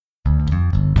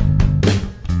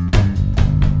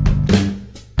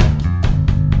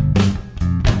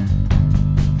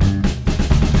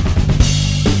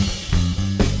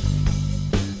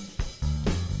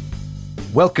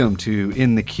Welcome to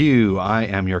In the Queue. I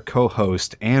am your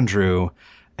co-host, Andrew,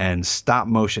 and stop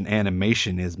motion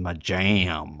animation is my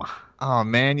jam. Oh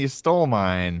man, you stole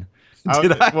mine.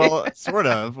 Did I? Well, sort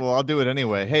of. Well, I'll do it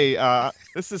anyway. Hey,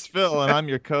 this is Phil, and I'm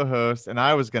your co-host. And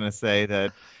I was gonna say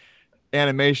that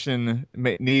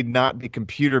need not be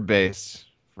computer-based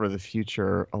for the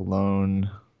future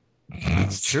alone.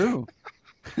 That's true.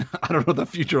 I don't know the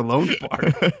future alone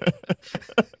part.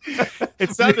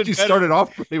 It sounded You better. started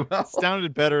off pretty well.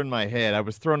 Sounded better in my head. I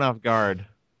was thrown off guard.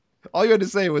 All you had to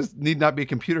say was need not be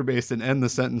computer based and end the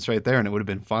sentence right there, and it would have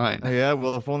been fine. Oh, yeah,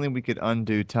 well, if only we could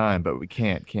undo time, but we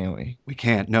can't, can we? We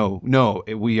can't. No.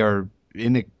 We are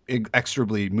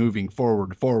inexorably moving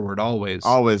forward, always.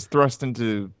 Always thrust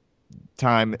into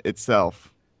time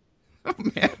itself. Oh,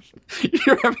 man,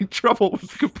 you're having trouble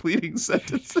with completing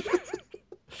sentences.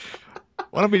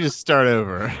 Why don't we just start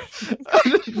over?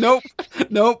 Nope.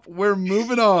 We're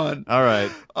moving on. All right.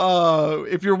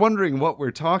 If you're wondering what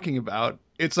we're talking about,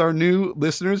 it's our new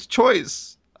listener's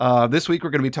choice. This week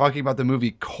we're going to be talking about the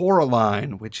movie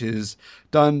Coraline, which is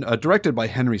directed by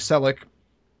Henry Selick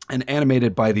and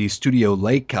animated by the studio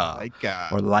Laika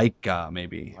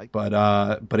maybe.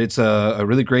 But it's a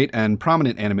really great and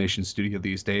prominent animation studio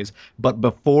these days. But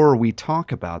before we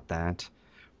talk about that,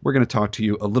 we're going to talk to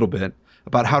you a little bit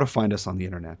about how to find us on the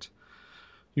internet.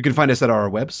 You can find us at our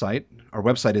website. Our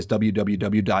website is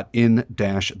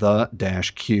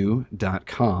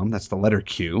www.in-the-q.com. That's the letter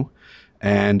Q.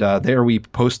 And there we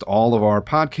post all of our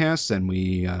podcasts, and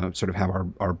we sort of have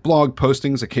our blog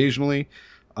postings occasionally.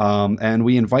 And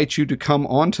we invite you to come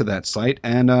onto that site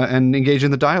and engage in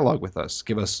the dialogue with us.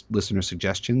 Give us listener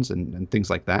suggestions and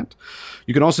things like that.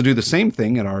 You can also do the same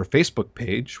thing at our Facebook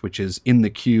page, which is In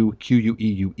the Queue,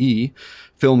 Queue,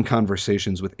 Film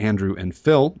Conversations with Andrew and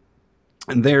Phil.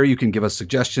 And there you can give us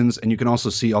suggestions, and you can also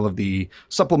see all of the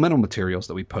supplemental materials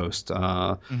that we post.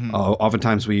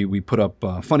 Oftentimes we put up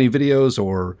funny videos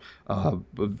or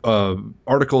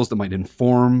articles that might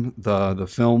inform the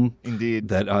film Indeed.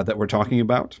 that we're talking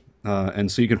about.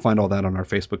 And so you can find all that on our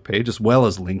Facebook page, as well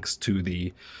as links to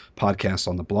the podcasts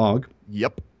on the blog.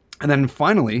 Yep. And then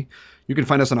finally, you can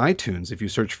find us on iTunes if you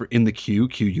search for In the Queue,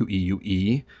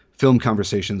 Queue, Film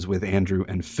Conversations with Andrew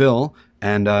and Phil.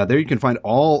 And there you can find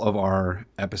all of our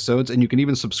episodes, and you can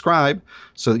even subscribe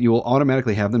so that you will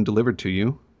automatically have them delivered to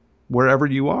you wherever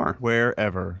you are.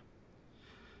 Wherever.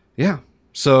 Yeah.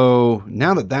 So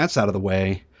now that that's out of the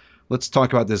way, let's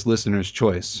talk about this listener's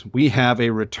choice. We have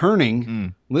a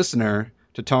returning listener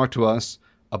to talk to us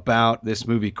about this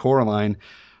movie, Coraline.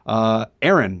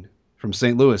 Aaron from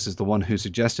St. Louis is the one who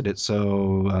suggested it.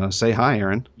 So say hi,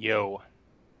 Aaron. Yo.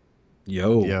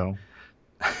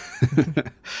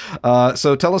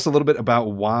 So tell us a little bit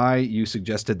about why you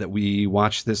suggested that we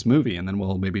watch this movie, and then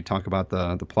we'll maybe talk about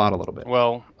the plot a little bit.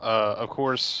 Well, of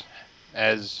course,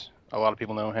 as a lot of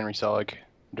people know, Henry Selick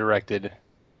directed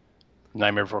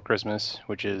Nightmare Before Christmas,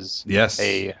 which is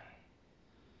a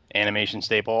animation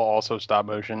staple, also stop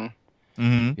motion.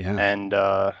 Mm-hmm. Yeah. And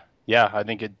I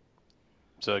think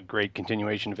it's a great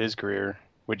continuation of his career,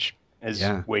 which is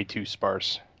way too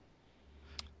sparse.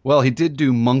 Well, he did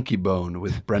do Monkey Bone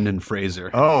with Brendan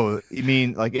Fraser. Oh, you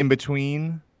mean like in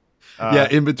between?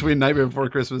 In between Nightmare Before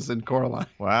Christmas and Coraline.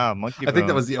 Wow, Monkey Bone. I think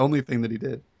that was the only thing that he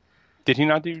did. Did he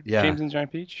not do James and the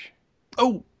Giant Peach?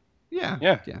 Oh, yeah.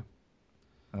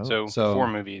 Oh. So 4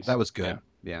 movies. That was good.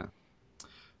 Yeah.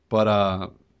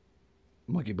 But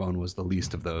Monkey Bone was the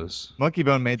least of those. Monkey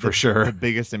Bone made the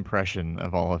biggest impression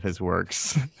of all of his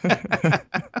works.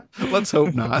 Let's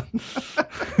hope not.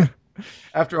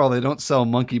 After all, they don't sell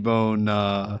Monkey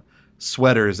Bone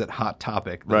sweaters at Hot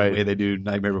Topic the way they do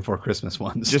Nightmare Before Christmas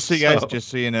ones. Just so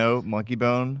you know, Monkey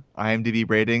Bone, IMDb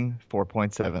rating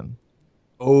 4.7.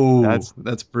 Oh,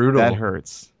 that's brutal. That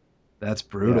hurts. That's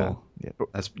brutal. Yeah.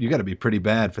 You got to be pretty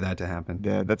bad for that to happen.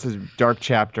 Yeah, that's a dark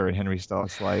chapter in Henry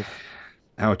Selick's life.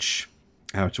 Ouch.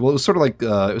 Well, it was sort of like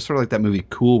that movie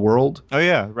Cool World. Oh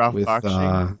yeah, Ralph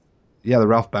Bakshi. The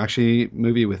Ralph Bakshi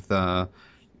movie with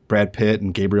Brad Pitt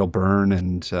and Gabriel Byrne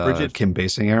and Kim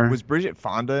Basinger. Was Bridget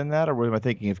Fonda in that, or am I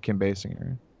thinking of Kim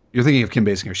Basinger? You're thinking of Kim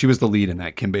Basinger. She was the lead in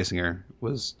that. Kim Basinger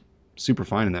was super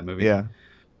fine in that movie. Yeah.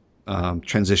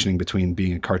 Transitioning between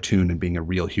being a cartoon and being a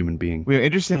real human being. Well,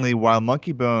 interestingly, while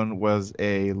Monkey Bone was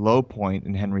a low point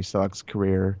in Henry Selick's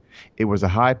career, it was a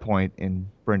high point in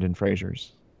Brendan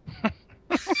Fraser's.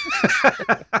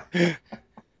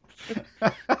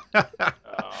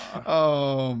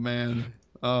 Oh, man.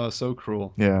 Oh, so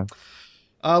cruel. Yeah.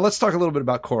 Let's talk a little bit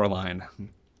about Coraline.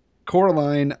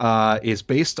 Coraline is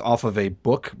based off of a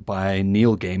book by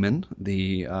Neil Gaiman,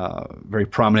 the very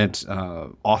prominent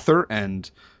author and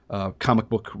comic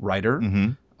book writer.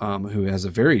 Mm-hmm. who has a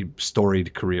very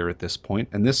storied career at this point,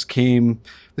 and this came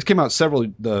out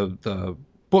the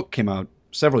book came out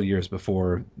several years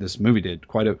before this movie did,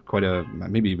 quite a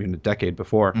maybe even a decade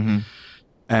before,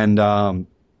 and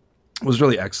was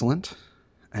really excellent.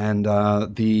 And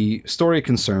the story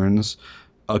concerns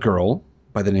a girl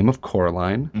by the name of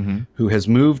Coraline, who has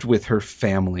moved with her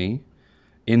family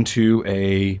into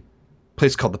a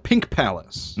place called the Pink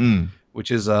Palace,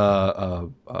 which is a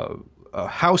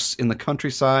house in the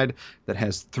countryside that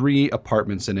has 3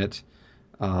 apartments in it.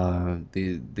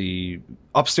 The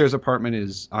upstairs apartment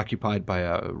is occupied by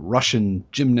a Russian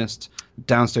gymnast.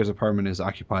 Downstairs apartment is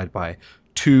occupied by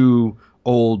 2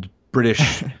 old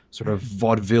British sort of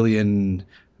vaudevillian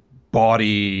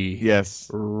body,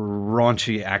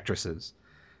 raunchy actresses.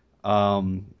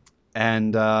 And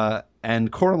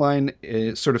Coraline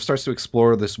sort of starts to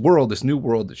explore this new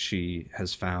world that she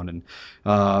has found, and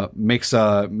makes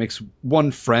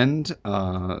one friend,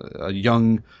 a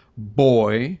young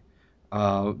boy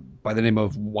by the name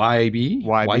of YB.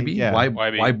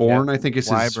 Wyborn, I think is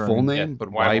his full name, but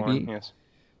YB. Yes.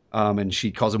 And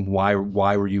she calls him Why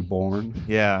were you born?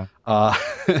 Yeah. And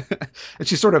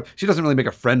she doesn't really make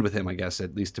a friend with him, I guess,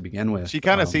 at least to begin with. She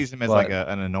kind of sees him as like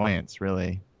an annoyance,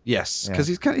 really. Yes, because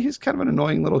he's kind of an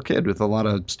annoying little kid with a lot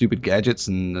of stupid gadgets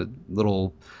and a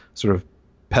little sort of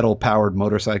pedal-powered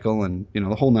motorcycle and,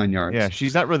 the whole 9 yards. Yeah,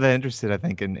 she's not really that interested, I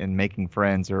think, in making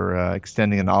friends or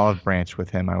extending an olive branch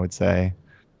with him, I would say.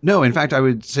 No, in fact, I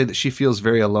would say that she feels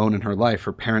very alone in her life.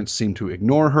 Her parents seem to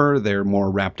ignore her. They're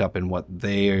more wrapped up in what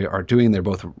they are doing. They're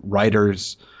both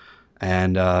writers,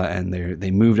 and they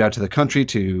moved out to the country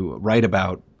to write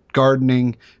about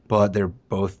gardening, but they're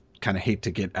both kind of hate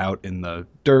to get out in the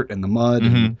dirt and the mud.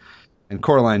 And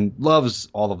Coraline loves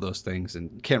all of those things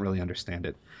and can't really understand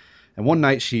it. And one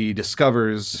night she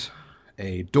discovers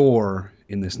a door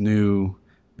in this new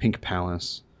Pink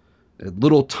Palace, a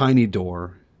little tiny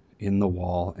door in the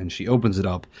wall, and she opens it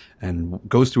up and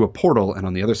goes through a portal, and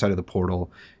on the other side of the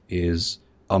portal is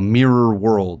a mirror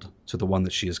world to the one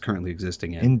that she is currently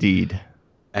existing in. Indeed.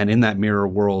 And in that mirror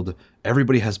world,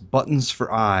 everybody has buttons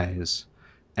for eyes,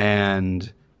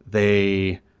 and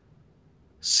they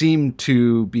seem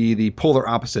to be the polar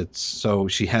opposites. So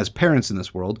she has parents in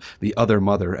this world, the other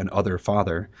mother and other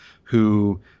father,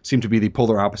 who seem to be the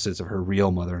polar opposites of her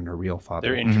real mother and her real father.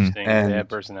 They're interesting. They have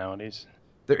personalities.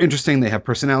 They're interesting. They have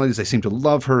personalities. They seem to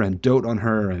love her and dote on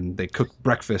her, and they cook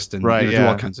breakfast and do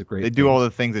all kinds of great things. They do all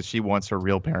the things that she wants her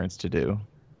real parents to do.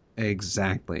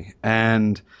 Exactly.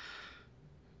 And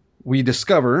we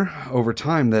discover over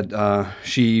time that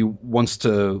she wants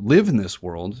to live in this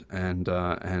world,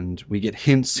 and we get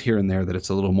hints here and there that it's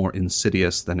a little more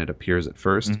insidious than it appears at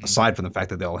first, aside from the fact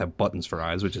that they all have buttons for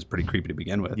eyes, which is pretty creepy to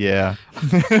begin with. Yeah.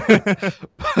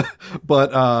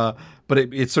 But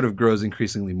it sort of grows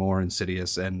increasingly more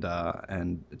insidious and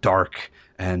dark,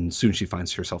 and soon she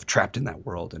finds herself trapped in that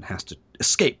world and has to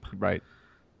escape. Right.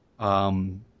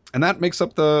 And that makes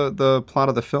up the plot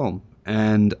of the film.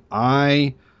 And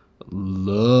I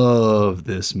love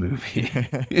this movie.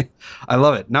 I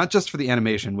love it, not just for the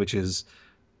animation, which is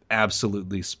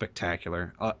absolutely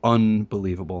spectacular,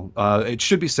 unbelievable. It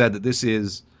should be said that this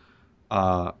is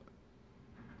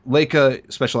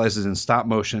Leica specializes in stop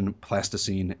motion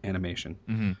plasticine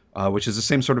animation, which is the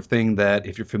same sort of thing that,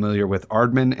 if you're familiar with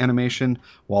Aardman animation,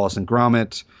 Wallace and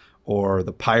Gromit, or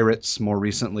the Pirates more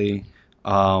recently,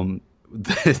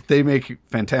 they make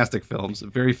fantastic films,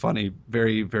 very funny,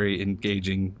 very, very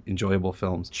engaging, enjoyable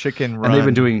films. Chicken Run. And they've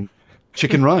been doing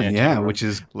Chicken Run, Chicken Run. Which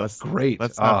is great.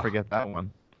 Let's not forget that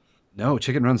one. No,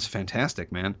 Chicken Run's fantastic,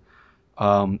 man.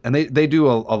 And they do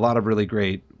a lot of really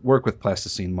great work with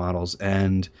plasticine models,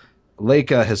 and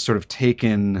Leica has sort of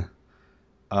taken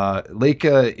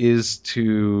Leica is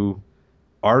to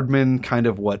Aardman kind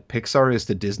of what Pixar is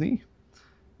to Disney,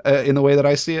 in the way that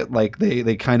I see it. Like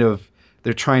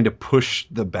they're trying to push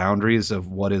the boundaries of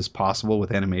what is possible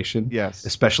with animation. Yes,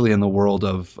 especially in the world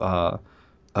of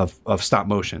stop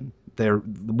motion.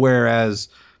 Whereas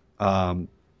Aardman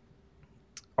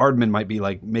might be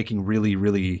like making really,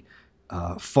 really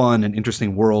fun and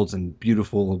interesting worlds and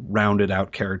beautiful, rounded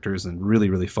out characters and really,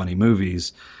 really funny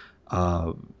movies.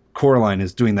 Coraline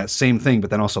is doing that same thing, but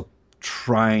then also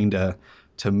trying to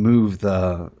move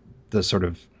the sort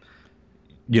of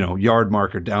yard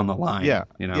marker down the line. Yeah.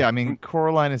 I mean,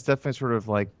 Coraline is definitely sort of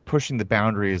like pushing the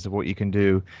boundaries of what you can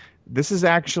do. This is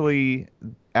actually,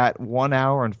 at 1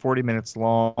 hour and 40 minutes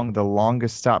long, the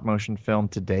longest stop motion film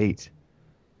to date.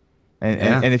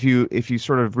 And if you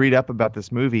sort of read up about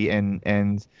this movie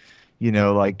and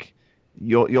like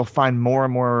you'll find more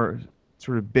and more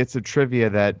sort of bits of trivia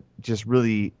that just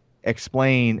really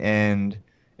explain and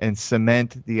and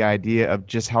cement the idea of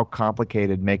just how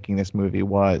complicated making this movie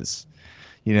was.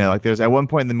 You know, like there's at one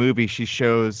point in the movie, she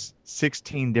shows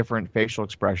 16 different facial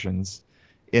expressions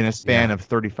in a span of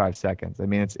 35 seconds. I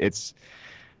mean, it's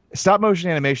stop motion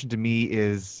animation to me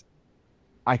is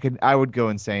I would go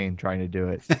insane trying to do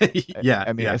it.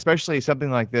 I mean, especially something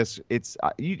like this.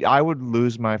 I would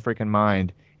lose my freaking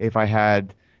mind if I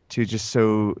had to just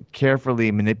so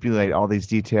carefully manipulate all these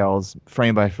details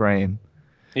frame by frame.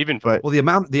 Well, the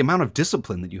amount of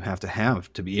discipline that you have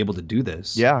to be able to do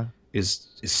this, is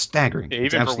staggering. Yeah,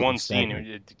 even for one scene,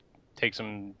 it takes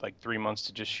them like 3 months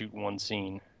to just shoot one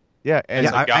scene. Yeah, and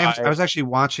I was actually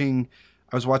watching.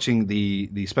 I was watching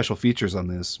the special features on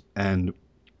this, and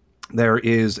there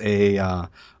is a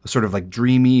sort of like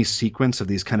dreamy sequence of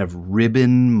these kind of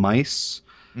ribbon mice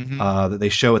that they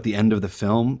show at the end of the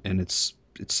film, and it's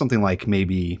something like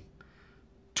maybe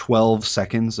 12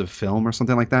 seconds of film or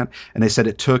something like that. And they said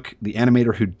it took the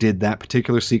animator who did that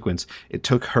particular sequence, it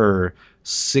took her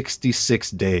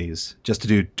 66 days just to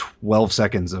do 12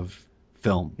 seconds of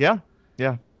film. Yeah.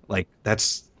 Like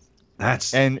that's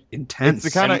and intense.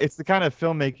 It's the kind of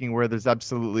filmmaking where there's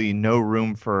absolutely no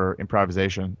room for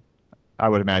improvisation, I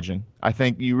would imagine. I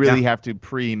think you really have to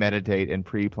premeditate and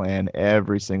pre-plan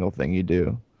every single thing you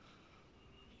do.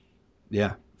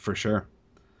 Yeah, for sure.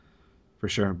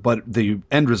 But the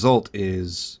end result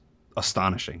is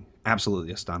astonishing.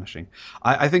 Absolutely astonishing.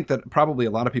 I think that probably a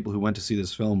lot of people who went to see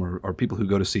this film or people who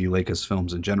go to see Leica's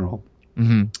films in general,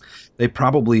 they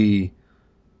probably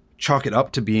chalk it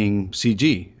up to being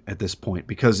CG at this point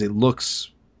because it looks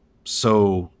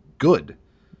so good.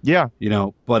 Yeah. You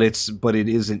know, but it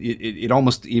isn't. It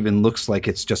almost even looks like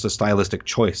it's just a stylistic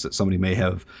choice that somebody may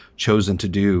have chosen to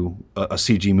do a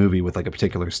CG movie with like a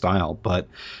particular style. But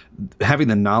having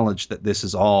the knowledge that this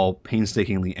is all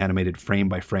painstakingly animated frame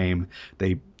by frame,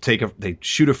 they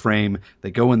shoot a frame,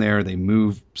 they go in there, they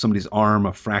move somebody's arm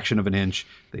a fraction of an inch,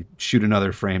 they shoot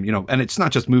another frame. You know, and it's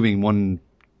not just moving one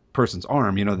person's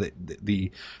arm. You know,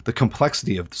 the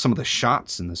complexity of some of the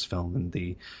shots in this film and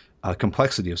the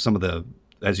complexity of some of the,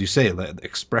 as you say, the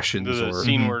expressions. The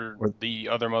scene where the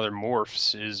other mother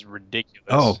morphs is ridiculous.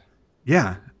 Oh,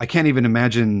 yeah. I can't even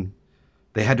imagine.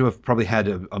 They had to have probably had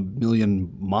a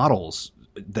million models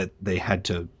that they had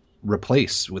to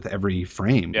replace with every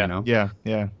frame. Yeah. You know?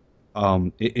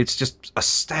 Yeah. It's just a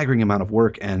staggering amount of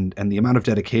work and the amount of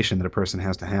dedication that a person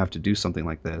has to do something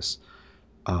like this.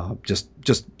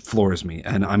 Just floors me,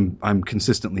 and I'm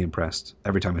consistently impressed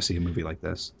every time I see a movie like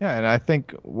this. Yeah, and I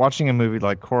think watching a movie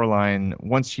like Coraline,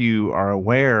 once you are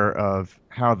aware of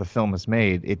how the film is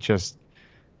made, it just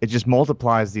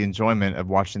multiplies the enjoyment of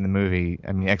watching the movie.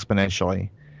 I mean,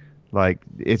 exponentially. Like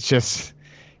it's just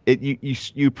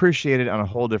you appreciate it on a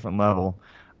whole different level.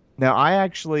 Now, I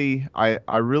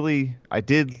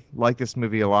did like this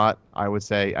movie a lot. I would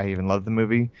say I even loved the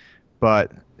movie,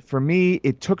 but for me,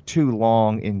 it took too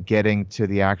long in getting to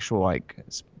the actual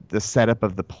the setup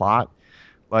of the plot.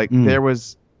 Like there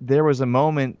was a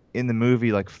moment in the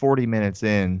movie, like 40 minutes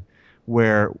in,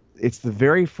 where it's the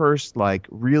very first like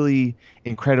really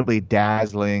incredibly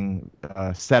dazzling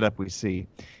setup we see.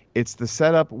 It's the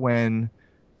setup when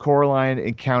Coraline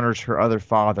encounters her other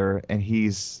father, and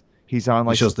he's on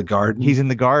like he shows the garden. He's in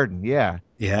the garden, yeah.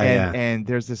 And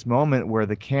there's this moment where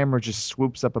the camera just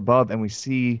swoops up above, and we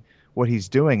see what he's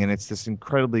doing, and it's this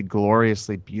incredibly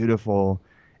gloriously beautiful,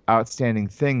 outstanding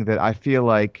thing that I feel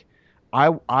like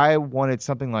I wanted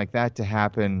something like that to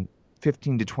happen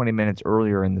 15 to 20 minutes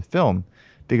earlier in the film,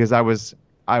 because I was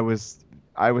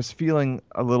feeling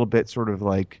a little bit sort of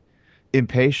like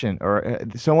impatient, or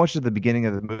so much of the beginning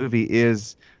of the movie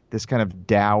is this kind of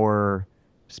dour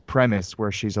premise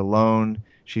where she's alone.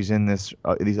 She's in these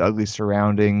ugly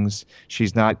surroundings.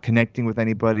 She's not connecting with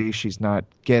anybody. She's not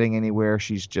getting anywhere.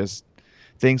 She's just,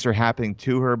 things are happening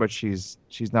to her, but she's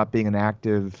not being an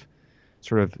active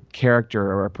sort of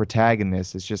character or a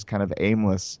protagonist. It's just kind of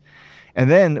aimless. And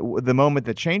then the moment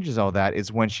that changes all that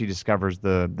is when she discovers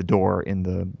the door in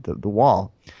the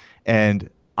wall. And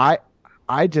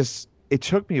it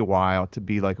took me a while to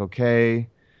be like, okay,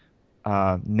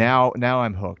 now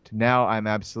I'm hooked. Now I'm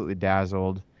absolutely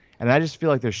dazzled. And I just feel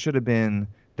like there should have been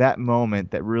that moment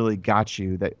that really got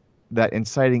you, that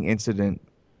inciting incident,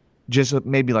 just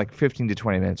maybe like 15 to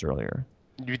 20 minutes earlier.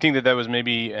 Do you think that was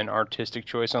maybe an artistic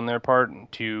choice on their part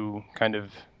to kind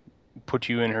of put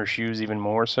you in her shoes even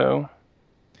more so?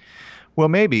 Well,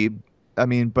 maybe. I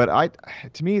mean, but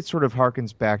to me, it sort of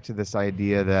harkens back to this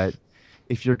idea that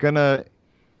if you're gonna,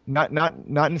 not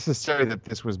necessarily that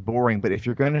this was boring, but if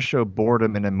you're gonna show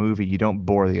boredom in a movie, you don't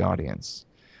bore the audience.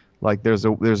 Like there's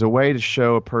a way to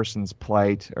show a person's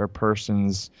plight or a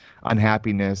person's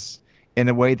unhappiness in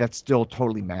a way that's still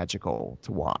totally magical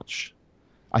to watch.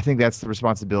 I think that's the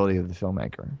responsibility of the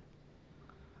filmmaker.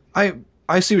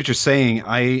 I see what you're saying.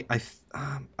 I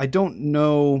don't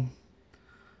know.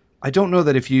 I don't know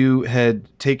that if you had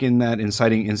taken that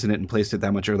inciting incident and placed it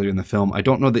that much earlier in the film, I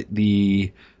don't know that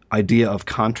the idea of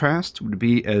contrast would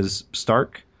be as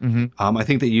stark. Mm-hmm. I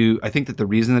think that the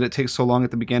reason that it takes so long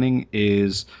at the beginning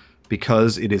is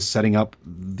because it is setting up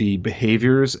the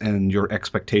behaviors and your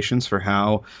expectations for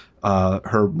how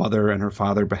her mother and her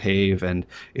father behave, and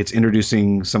it's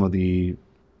introducing some of the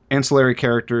ancillary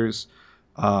characters.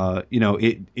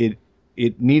 It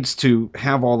needs to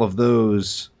have all of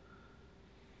those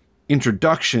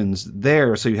introductions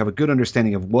there so you have a good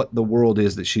understanding of what the world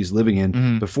is that she's living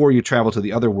in before you travel to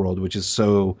the other world, which is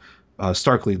so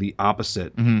starkly the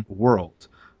opposite world.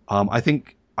 I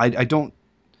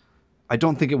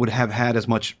don't think it would have had as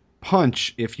much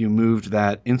punch if you moved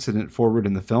that incident forward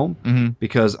in the film,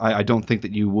 because I don't think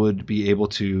that you would be able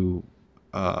to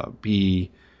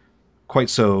be quite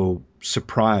so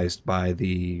surprised by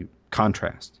the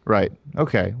contrast. Right.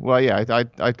 Okay. Well, yeah,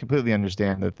 I completely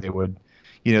understand that they would,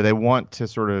 they want to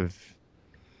sort of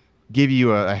give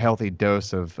you a healthy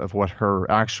dose of what her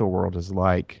actual world is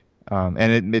like.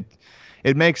 And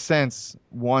it makes sense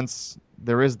once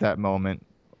there is that moment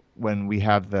when we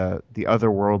have the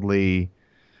otherworldly,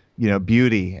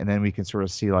 beauty, and then we can sort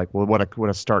of see like, well, what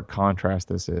a stark contrast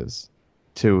this is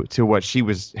to what she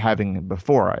was having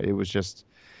before. It was just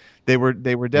they were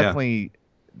definitely,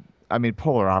 I mean,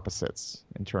 polar opposites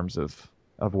in terms of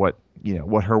what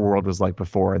what her world was like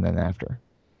before and then after.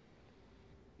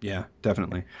 Yeah,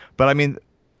 definitely. But I mean,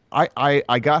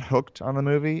 I got hooked on the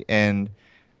movie, and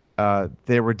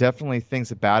there were definitely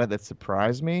things about it that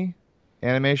surprised me,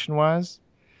 animation wise.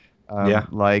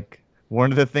 Like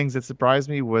one of the things that surprised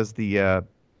me was the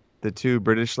two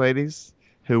British ladies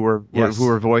who were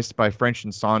voiced by French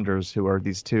and Saunders, who are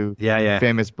these two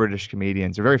famous British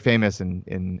comedians. They're very famous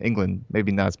in England,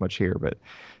 maybe not as much here, but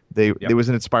it was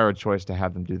an inspired choice to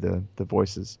have them do the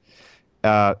voices.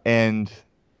 And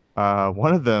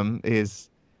one of them is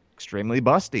extremely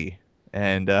busty,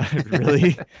 and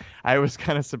really, I was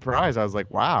kind of surprised. I was like,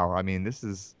 wow. I mean,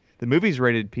 the movie's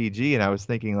rated PG, and I was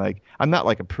thinking, like, I'm not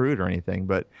like a prude or anything,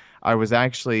 but I was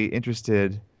actually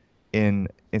interested in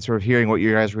sort of hearing what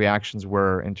your guys' reactions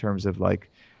were in terms of like,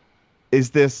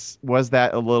 was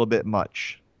that a little bit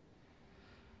much?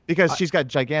 Because she's got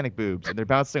gigantic boobs and they're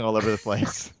bouncing all over the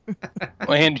place.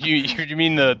 And you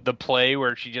mean the play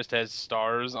where she just has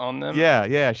stars on them?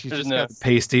 Yeah. She's just got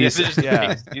pasties.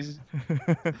 Pasties.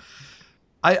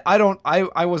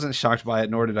 I wasn't shocked by it,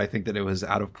 nor did I think that it was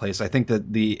out of place. I think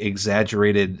that the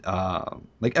exaggerated,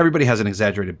 like everybody has an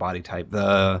exaggerated body type.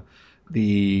 The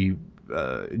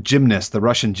gymnast, the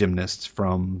Russian gymnast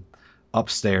from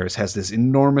upstairs, has this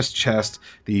enormous chest,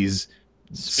 these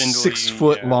spindly, 6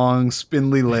 foot long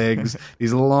spindly legs,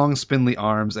 these long spindly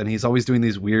arms, and he's always doing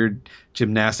these weird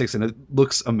gymnastics, and it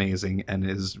looks amazing and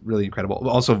is really incredible.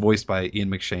 Also voiced by Ian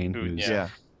McShane, who's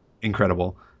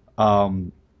incredible. But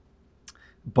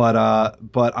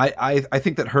I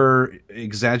think that her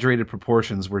exaggerated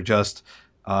proportions were just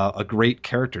a great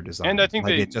character design. And I think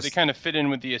they kind of fit in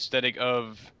with the aesthetic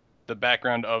of the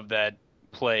background of that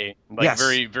play. Like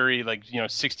very, very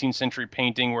 16th century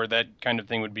painting where that kind of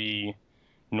thing would be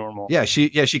normal. Yeah, she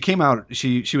came out,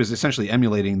 she was essentially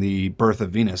emulating the Birth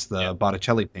of Venus, the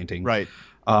Botticelli painting. Right.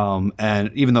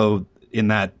 And even though in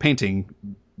that painting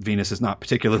Venus is not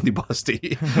particularly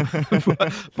busty,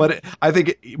 but I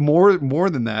think more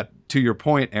than that, to your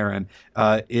point, Aaron,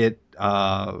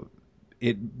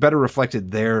 it better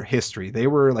reflected their history. They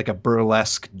were like a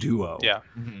burlesque duo. Yeah,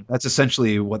 that's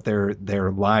essentially what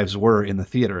their lives were in the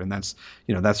theater, and that's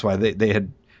why they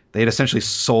had essentially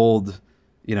sold.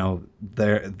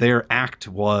 Their act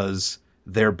was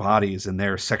their bodies and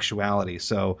their sexuality.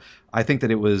 So I think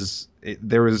that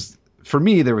for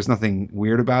me, there was nothing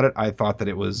weird about it. I thought that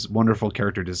it was wonderful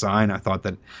character design. I thought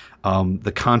that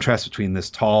the contrast between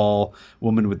this tall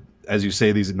woman with, as you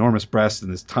say, these enormous breasts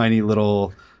and this tiny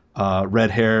little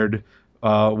red-haired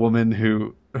woman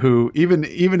who even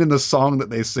in the song that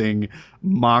they sing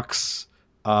mocks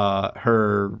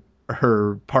her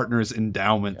partner's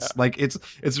endowments. Like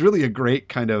it's really a great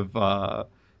kind of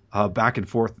back and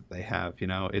forth that they have.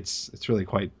 It's really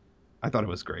quite. I thought it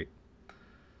was great.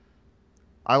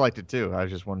 I liked it too. I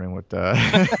was just wondering what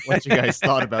what you guys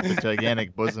thought about the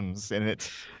gigantic bosoms in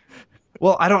it.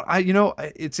 Well,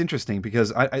 it's interesting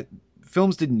because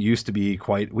films didn't used to be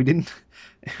quite. We didn't.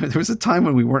 There was a time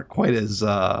when we weren't quite as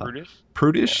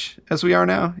prudish as we are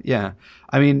now. Yeah,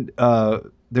 I mean,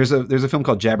 there's a film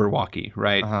called Jabberwocky,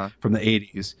 right, from the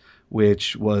 80s,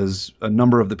 which was a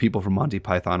number of the people from Monty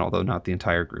Python, although not the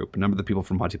entire group. A number of the people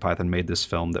from Monty Python made this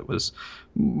film that was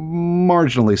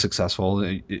marginally successful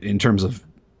in terms of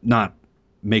not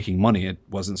making money. It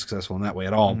wasn't successful in that way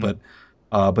at all, but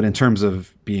in terms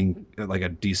of being like a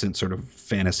decent sort of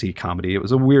fantasy comedy, it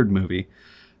was a weird movie.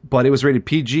 But it was rated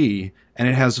PG, and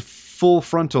it has full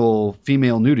frontal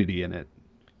female nudity in it.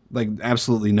 Like,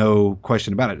 absolutely no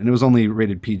question about it. And it was only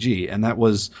rated PG, and that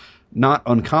was not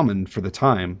uncommon for the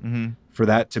time for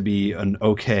that to be an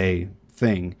okay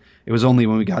thing. It was only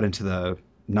when we got into the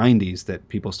 90s that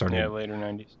people started later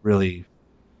 90s. Really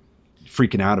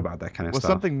freaking out about that kind of stuff.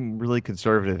 Well, something really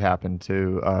conservative happened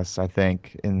to us, I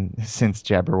think, since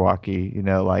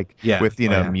Jabberwocky,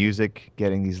 with music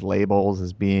getting these labels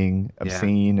as being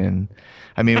obscene. And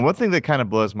I mean, one thing that kind of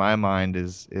blows my mind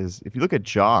is if you look at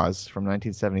Jaws from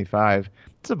 1975,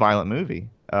 it's a violent movie.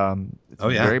 It's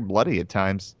very bloody at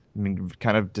times. I mean,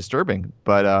 kind of disturbing,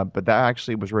 but that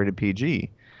actually was rated PG.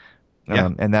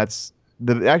 And that's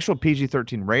the actual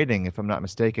PG-13 rating, if I'm not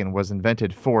mistaken, was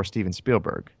invented for Steven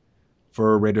Spielberg.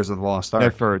 For Raiders of the Lost Ark. No,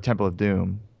 for Temple of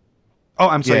Doom. Oh,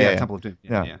 I'm sorry. Yeah, Temple of Doom.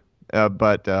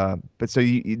 But so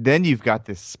then you've got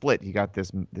this split. You got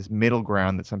this middle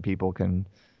ground that some people can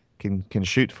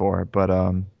shoot for. But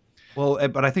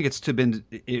but I think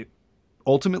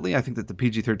ultimately, I think that the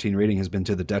PG-13 rating has been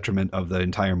to the detriment of the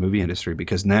entire movie industry,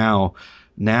 because now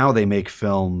they make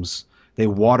films. They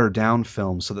water down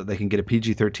films so that they can get a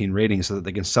PG-13 rating so that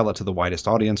they can sell it to the widest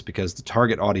audience, because the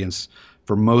target audience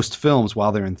for most films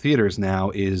while they're in theaters now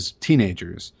is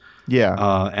teenagers.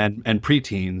 And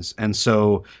preteens. And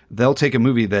so they'll take a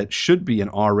movie that should be an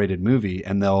R-rated movie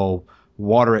and they'll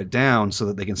water it down so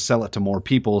that they can sell it to more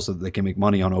people so that they can make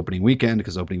money on opening weekend,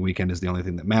 because opening weekend is the only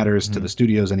thing that matters to the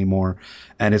studios anymore.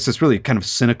 And it's this really kind of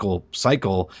cynical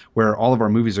cycle where all of our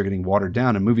movies are getting watered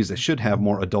down, and movies that should have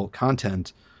more adult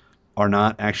content are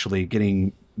not actually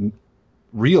getting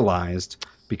realized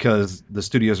because the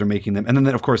studios are making them. And then,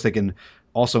 of course, they can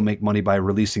also make money by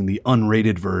releasing the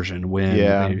unrated version when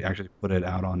they actually put it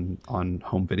out on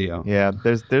home video. Yeah,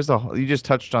 you just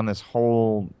touched on this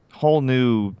whole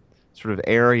new sort of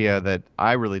area that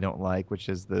I really don't like, which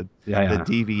is the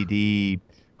DVD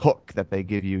hook that they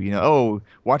give you.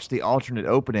 Watch the alternate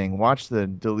opening, watch the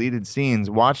deleted scenes,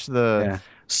 watch the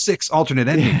 6 alternate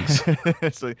endings.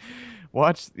 So,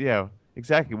 watch the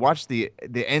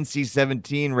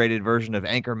NC-17 rated version of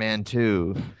Anchorman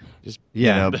 2. Just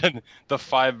the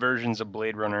 5 versions of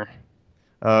Blade Runner.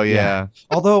 Oh yeah.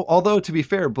 Although to be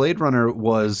fair, Blade Runner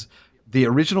was the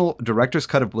original director's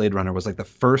cut of Blade Runner was like the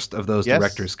first of those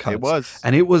director's cuts. It was.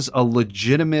 And it was a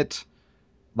legitimate,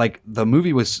 like, the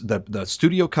movie was the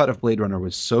studio cut of Blade Runner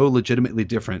was so legitimately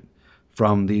different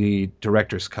from the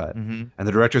director's cut. And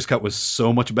the director's cut was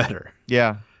so much better.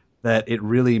 Yeah. That it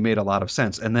really made a lot of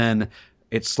sense. And then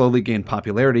it slowly gained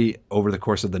popularity over the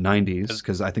course of the 90s,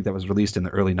 because I think that was released in the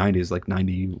early 90s, like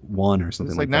 91 or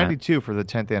something like that. It's like 92 for the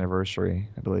 10th anniversary,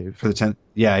 I believe. For the 10th.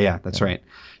 Yeah, that's right.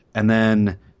 And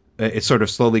then it sort of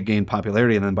slowly gained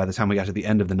popularity, and then by the time we got to the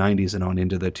end of the 90s and on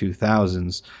into the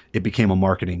 2000s, it became a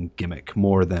marketing gimmick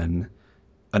more than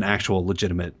an actual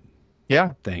legitimate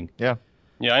thing. Yeah.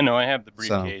 Yeah, I know. I have the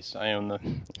briefcase. I own the...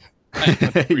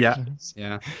 Yeah,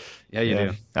 you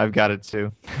do. I've got it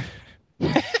too.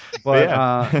 But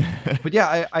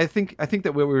I think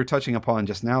that what we were touching upon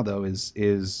just now, though,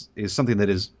 is something that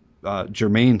is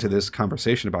germane to this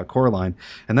conversation about Coraline,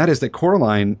 and that is that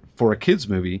Coraline, for a kids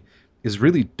movie, is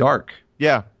really dark.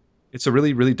 Yeah, it's a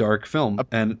really, really dark film,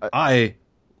 and I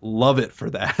love it for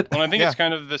that. Well, I think it's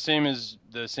kind of the same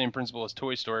principle as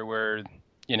Toy Story, where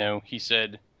he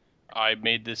said, "I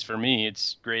made this for me.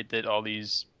 It's great that all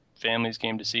these families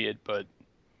came to see it, but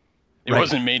it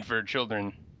wasn't made for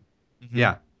children."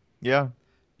 Yeah.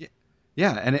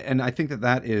 And I think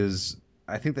that as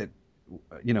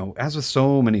with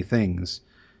so many things,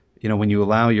 when you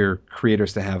allow your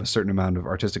creators to have a certain amount of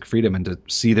artistic freedom and to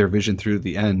see their vision through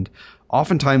the end,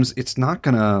 oftentimes it's not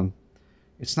gonna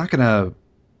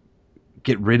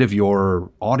get rid of your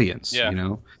audience.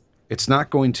 It's not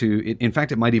going to. In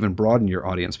fact, it might even broaden your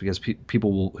audience, because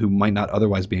people who might not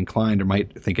otherwise be inclined or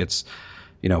might think it's,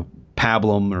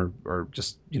 pablum or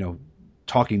just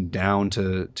talking down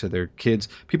to their kids,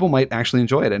 people might actually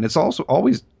enjoy it. And it's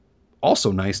always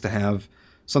nice to have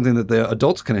something that the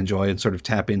adults can enjoy and sort of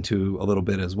tap into a little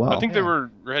bit as well. I think that we're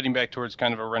heading back towards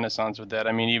kind of a renaissance with that.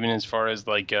 I mean, even as far as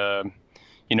like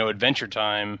Adventure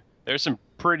Time, there's some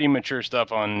pretty mature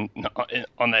stuff on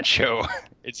that show.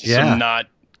 It's some not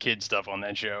kid stuff on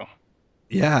that show.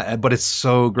 Yeah, but it's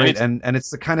so great, and it's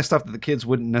the kind of stuff that the kids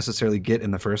wouldn't necessarily get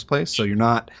in the first place. So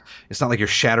it's not like you're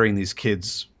shattering these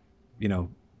kids,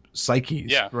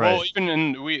 psyches. Yeah. Right. Well,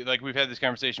 even we've had this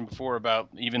conversation before about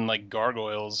even like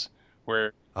gargoyles, where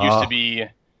it used to be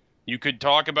you could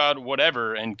talk about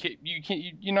whatever, and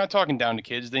you're not talking down to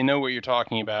kids. They know what you're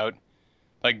talking about.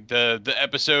 Like the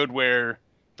episode where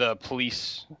the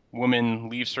police woman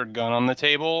leaves her gun on the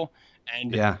table,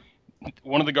 and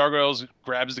one of the gargoyles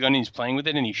grabs the gun and he's playing with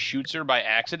it, and he shoots her by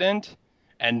accident.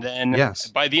 And then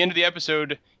by the end of the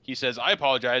episode, he says, "I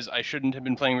apologize. I shouldn't have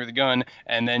been playing with the gun."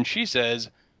 And then she says,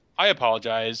 "I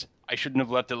apologize. I shouldn't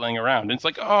have left it laying around." And it's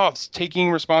like, oh, it's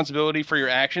taking responsibility for your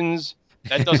actions.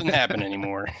 That doesn't happen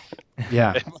anymore.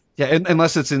 Yeah.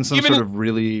 Unless it's in some sort of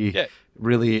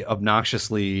really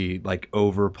obnoxiously like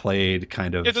overplayed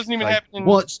kind of. It doesn't even like, happen.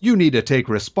 Well, you need to take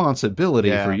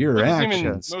responsibility for your it doesn't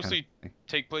actions. Even mostly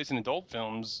take place in adult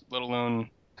films, let alone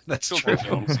children's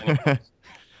films.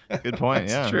 Good point.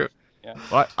 That's true. Yeah.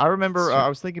 Well, I remember I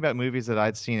was thinking about movies that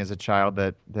I'd seen as a child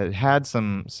that had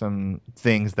some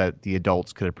things that the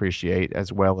adults could appreciate,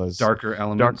 as well as darker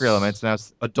elements.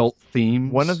 And adult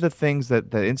themes. One of the things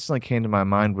that instantly came to my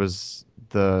mind was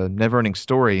the Never-Ending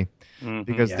Story,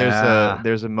 because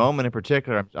there's a moment in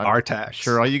particular. I'm Artax.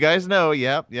 Sure, all you guys know.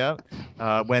 Yep.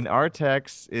 When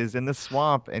Artax is in the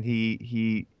swamp and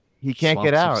he can't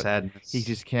get out. He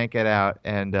just can't get out,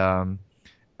 and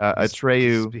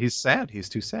Atreyu, he's sad. He's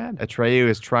too sad. Atreyu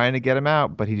is trying to get him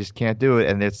out, but he just can't do it,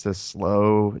 and it's the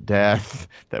slow death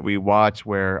that we watch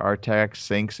where Artax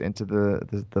sinks into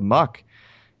the muck,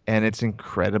 and it's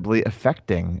incredibly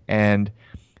affecting. And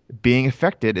being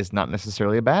affected is not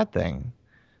necessarily a bad thing.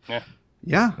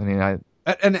 Yeah. I mean,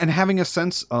 and having a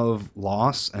sense of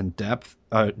loss and death,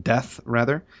 for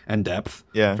that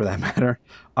matter,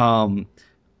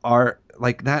 are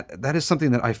like that is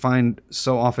something that I find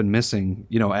so often missing,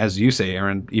 as you say,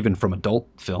 Aaron, even from adult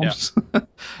films,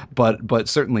 but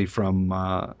certainly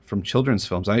from children's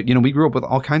films. We grew up with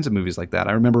all kinds of movies like that.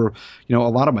 I remember, a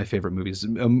lot of my favorite movies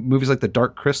like The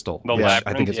Dark Crystal, which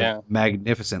I think is a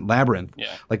magnificent Labyrinth.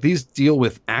 Yeah. Like these deal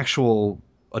with actual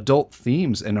adult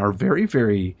themes and are very,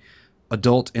 very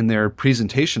adult in their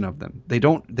presentation of them. They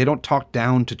don't talk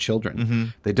down to children. Mm-hmm.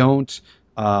 They don't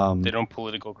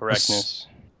political correctness.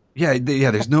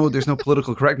 There's no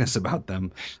political correctness about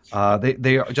them.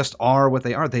 They just are what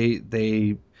they are.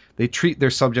 They treat their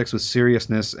subjects with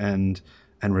seriousness and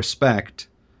respect,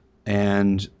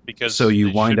 and because so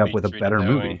you wind up with a better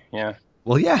movie. Way. Yeah.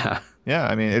 Well, yeah. Yeah,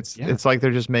 I mean it's like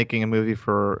they're just making a movie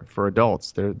for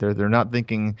adults. They're not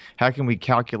thinking, how can we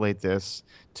calculate this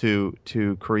to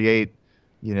create,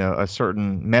 a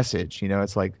certain message.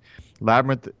 It's like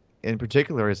Labyrinth in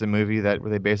particular is a movie where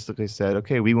they basically said,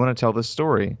 okay, we want to tell this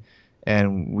story,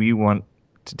 and we want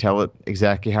to tell it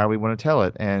exactly how we want to tell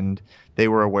it. And they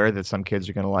were aware that some kids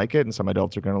are going to like it and some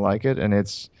adults are going to like it, and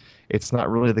it's not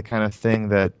really the kind of thing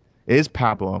that is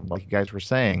pablum, like you guys were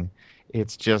saying.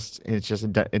 It's just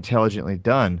intelligently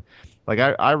done. Like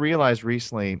I realized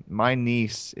recently, my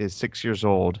niece is 6 years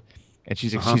old, and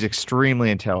she's extremely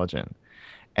intelligent,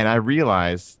 and I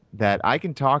realized that I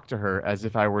can talk to her as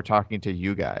if I were talking to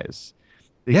you guys,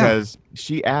 because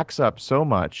she acts up so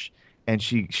much, and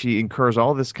she incurs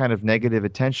all this kind of negative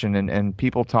attention, and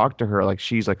people talk to her like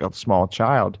she's like a small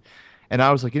child. And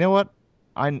I was like, you know what?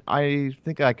 I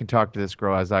think I can talk to this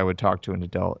girl as I would talk to an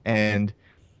adult, and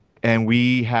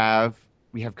we have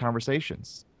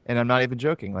conversations. And I'm not even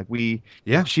joking. Like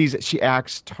she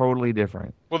acts totally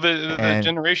different. Well, the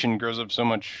generation grows up so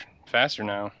much faster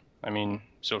now. I mean,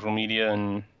 social media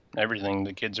and everything.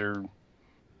 The kids are.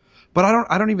 But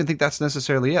I don't even think that's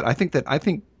necessarily it. I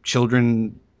think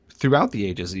children throughout the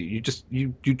ages, you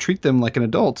treat them like an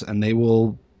adult, and they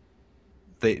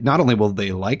not only will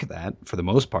they like that for the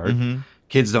most part. Mm-hmm.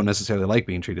 Kids don't necessarily like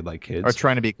being treated like kids, or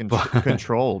trying to be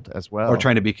controlled as well, or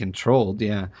trying to be controlled.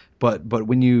 Yeah, but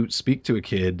when you speak to a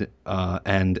kid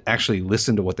and actually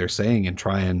listen to what they're saying and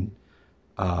try and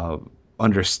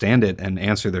understand it and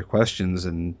answer their questions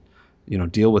and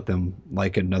deal with them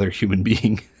like another human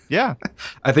being. Yeah,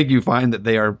 I think you find that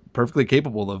they are perfectly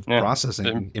capable of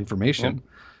processing information.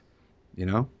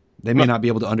 Yeah. They may not be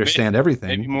able to understand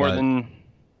everything. Maybe more than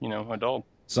adult.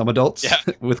 Some adults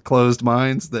with closed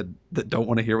minds that don't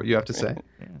want to hear what you have to say.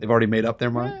 Yeah. They've already made up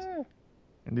their minds. Yeah.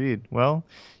 Indeed. Well,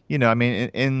 I mean,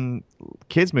 in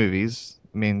kids' movies,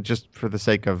 I mean, just for the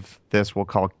sake of this, we'll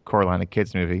call Coraline a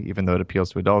kids' movie, even though it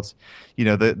appeals to adults.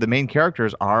 The main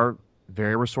characters are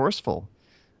very resourceful.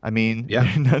 I mean,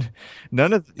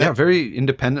 none of very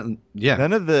independent. Yeah,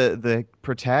 none of the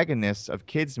protagonists of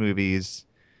kids' movies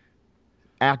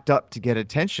act up to get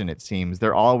attention. It seems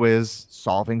they're always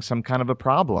solving some kind of a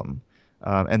problem,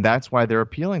 and that's why they're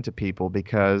appealing to people,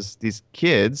 because these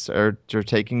kids are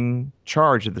taking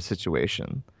charge of the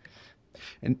situation.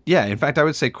 And yeah, in fact, I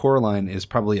would say Coraline is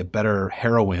probably a better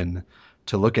heroine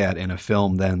to look at in a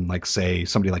film than, like, say,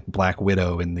 somebody like Black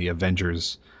Widow in the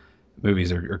Avengers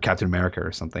movies, or Captain America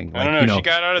or something. I don't know. She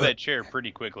got out of that chair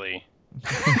pretty quickly.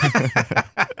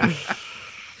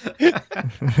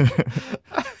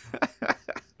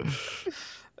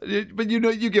 But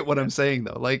you get what I'm saying,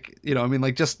 though. Like, I mean,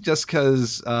 like, just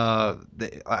because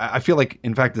I feel like,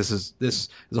 in fact, this is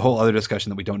a whole other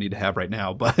discussion that we don't need to have right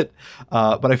now. But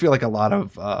I feel like a lot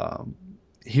of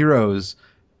heroes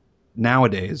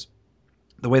nowadays,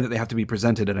 the way that they have to be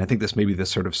presented, and I think this may be the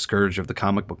sort of scourge of the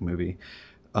comic book movie.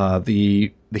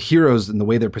 The heroes and the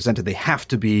way they're presented, they have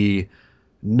to be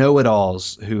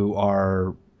know-it-alls who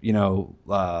are,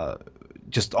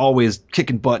 just always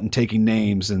kicking butt and taking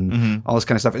names and all this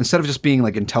kind of stuff, instead of just being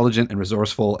like intelligent and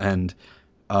resourceful and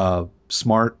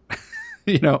smart.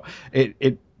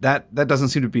 That doesn't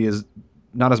seem to be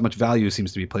not as much value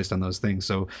seems to be placed on those things.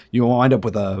 So you wind up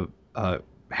with a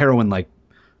heroine like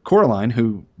Coraline,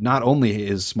 who not only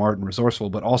is smart and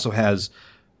resourceful, but also has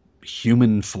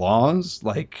human flaws,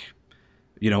 like,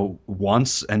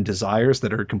 wants and desires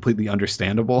that are completely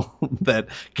understandable that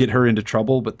get her into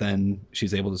trouble, but then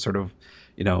she's able to sort of,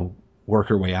 work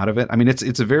her way out of it. I mean,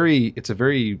 it's a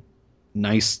very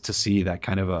nice to see that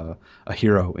kind of a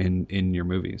hero in your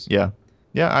movies. Yeah.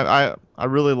 I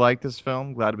really like this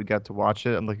film. Glad we got to watch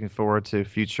it. I'm looking forward to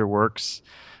future works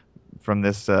from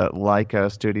this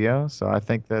Leica studio. So I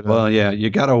think that well, yeah, you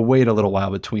got to wait a little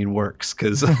while between works,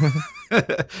 because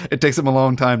it takes them a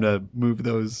long time to move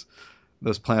those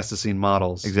plasticine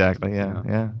models. Exactly.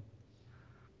 Yeah.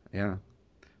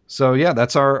 So yeah,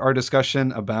 that's our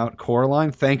discussion about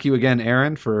Coraline. Thank you again,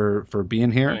 Aaron, for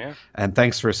being here, and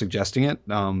thanks for suggesting it.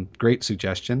 Great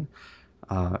suggestion,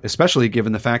 especially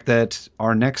given the fact that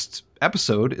our next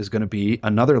episode is going to be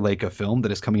another Leica film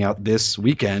that is coming out this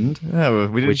weekend. Yeah,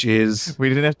 we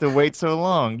didn't have to wait so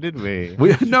long, did we?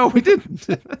 No, we didn't.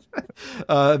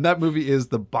 That movie is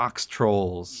The Box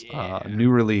Trolls, new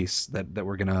release that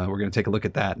we're gonna take a look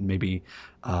at that and maybe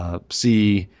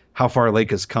see how far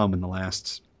Leica's come in the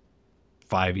last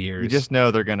 5 years. You just know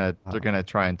they're gonna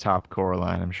try and top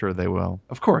Coraline. I'm sure they will.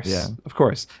 Of course, yeah, of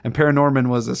course. And Paranorman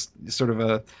was a sort of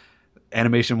a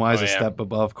animation-wise a step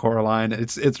above Coraline.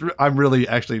 I'm really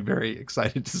actually very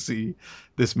excited to see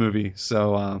this movie.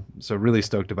 So really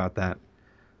stoked about that.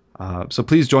 So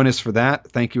please join us for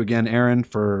that. Thank you again, Aaron,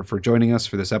 for joining us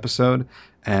for this episode,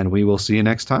 and we will see you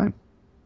next time.